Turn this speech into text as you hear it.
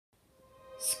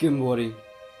Skimboarding.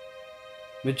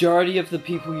 Majority of the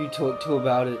people you talk to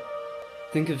about it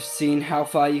think of seeing how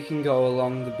far you can go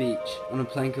along the beach on a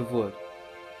plank of wood.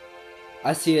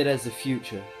 I see it as the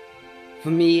future,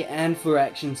 for me and for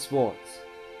action sports.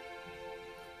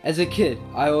 As a kid,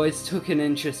 I always took an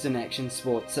interest in action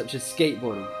sports such as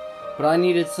skateboarding, but I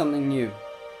needed something new.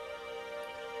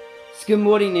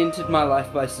 Skimboarding entered my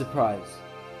life by surprise.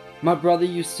 My brother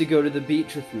used to go to the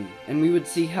beach with me, and we would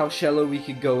see how shallow we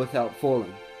could go without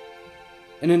falling.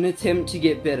 In an attempt to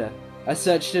get better, I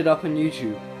searched it up on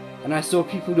YouTube, and I saw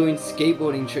people doing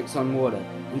skateboarding tricks on water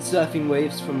and surfing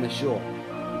waves from the shore.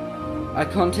 I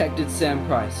contacted Sam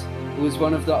Price, who was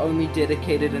one of the only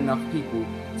dedicated enough people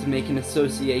to make an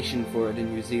association for it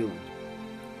in New Zealand.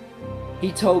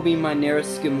 He told me my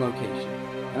nearest skim location,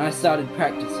 and I started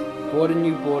practicing, bought a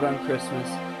new board on Christmas,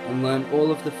 and learned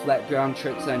all of the flat ground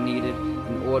tricks I needed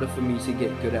in order for me to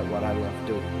get good at what I love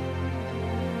doing.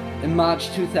 In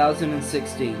March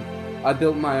 2016, I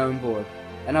built my own board,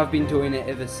 and I've been doing it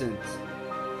ever since.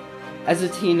 As a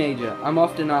teenager, I'm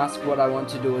often asked what I want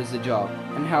to do as a job,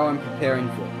 and how I'm preparing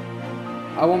for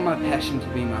it. I want my passion to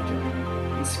be my job,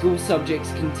 and school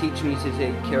subjects can teach me to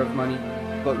take care of money,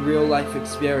 but real life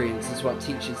experience is what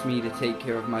teaches me to take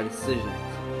care of my decisions.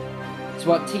 It's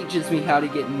what teaches me how to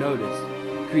get noticed,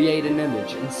 create an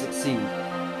image, and succeed.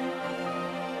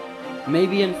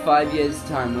 Maybe in 5 years'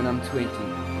 time when I'm 20,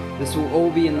 this will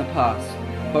all be in the past,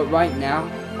 but right now,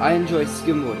 I enjoy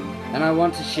skimboarding, and I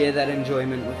want to share that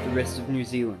enjoyment with the rest of New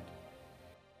Zealand.